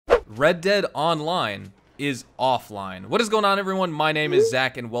Red Dead Online is offline. What is going on, everyone? My name is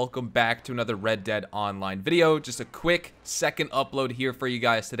Zach and welcome back to another Red Dead Online video. Just a quick second upload here for you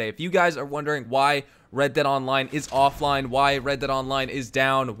guys today. If you guys are wondering why Red Dead Online is offline, why Red Dead Online is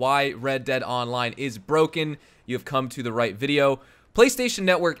down, why Red Dead Online is broken, you have come to the right video. PlayStation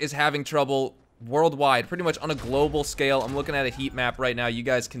Network is having trouble worldwide, pretty much on a global scale. I'm looking at a heat map right now. You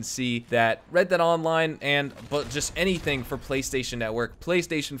guys can see that Red Dead Online but just anything for PlayStation Network,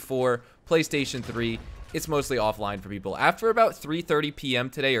 PlayStation 4, PlayStation 3, it's mostly offline for people. After about 3:30 p.m.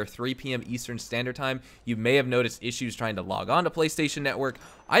 today, or 3 p.m. Eastern Standard Time, you may have noticed issues trying to log on to PlayStation Network.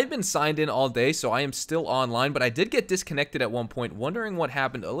 I've been signed in all day, so I am still online, but I did get disconnected at one point, wondering what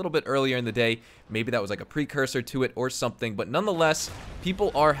happened a little bit earlier in the day. Maybe that was like a precursor to it or something, but nonetheless,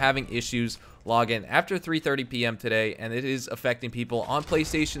 people are having issues log in after 3:30 p.m. today, and it is affecting people on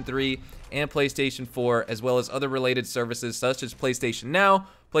PlayStation 3 and PlayStation 4, as well as other related services such as PlayStation Now,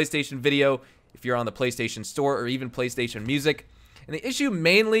 PlayStation Video, if you're on the PlayStation Store, or even PlayStation Music. And the issue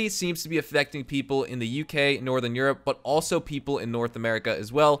mainly seems to be affecting people in the UK, Northern Europe, but also people in North America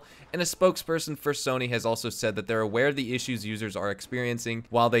as well. And a spokesperson for Sony has also said that they're aware of the issues users are experiencing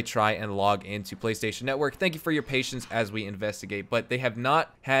while they try and log into PlayStation Network. Thank you for your patience as we investigate, but they have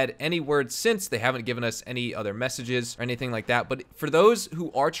not had any word since. They haven't given us any other messages or anything like that. But for those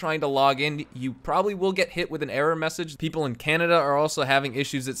who are trying to log in, you probably will get hit with an error message. People in Canada are also having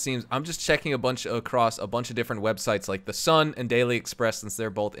issues, it seems. I'm just checking across a bunch of different websites like The Sun and Daily Express, since they're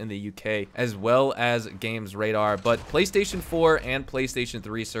both in the UK, as well as Games Radar. But PlayStation 4 and PlayStation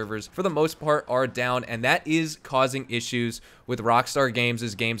 3 servers for the most part are down, and that is causing issues with Rockstar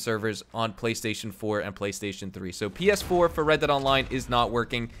Games' game servers on PlayStation 4 and PlayStation 3. So PS4 for Red Dead Online is not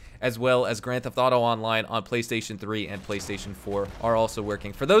working, as well as Grand Theft Auto Online on PlayStation 3 and PlayStation 4 are also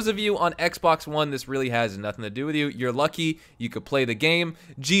working. For those of you on Xbox One, this really has nothing to do with you. You're lucky you could play the game.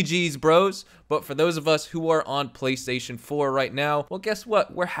 GG's, bros. But for those of us who are on PlayStation 4 right now, well, guess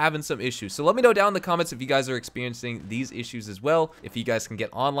what? We're having some issues. So let me know down in the comments if you guys are experiencing these issues as well. If you guys can get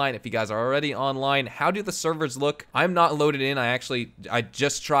online, if you guys are already online, how do the servers look? I'm not loaded in. I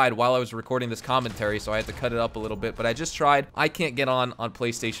just tried while I was recording this commentary, so I had to cut it up a little bit, but I just tried. I can't get on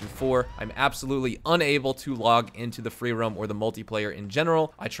PlayStation 4. I'm absolutely unable to log into the free roam or the multiplayer in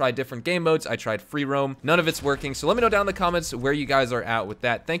general. I tried different game modes. I tried free roam. None of it's working. So let me know down in the comments where you guys are at with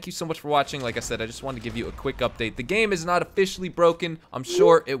that. Thank you so much for watching. Like I said, I just wanted to give you a quick update. The game is not officially broken. I'm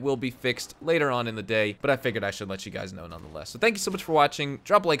sure it will be fixed later on in the day, but I figured I should let you guys know nonetheless. So thank you so much for watching.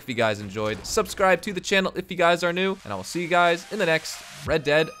 Drop a like if you guys enjoyed. Subscribe to the channel if you guys are new, and I will see you guys in the next Red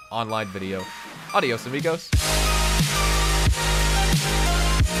Dead Online video. Adios, amigos.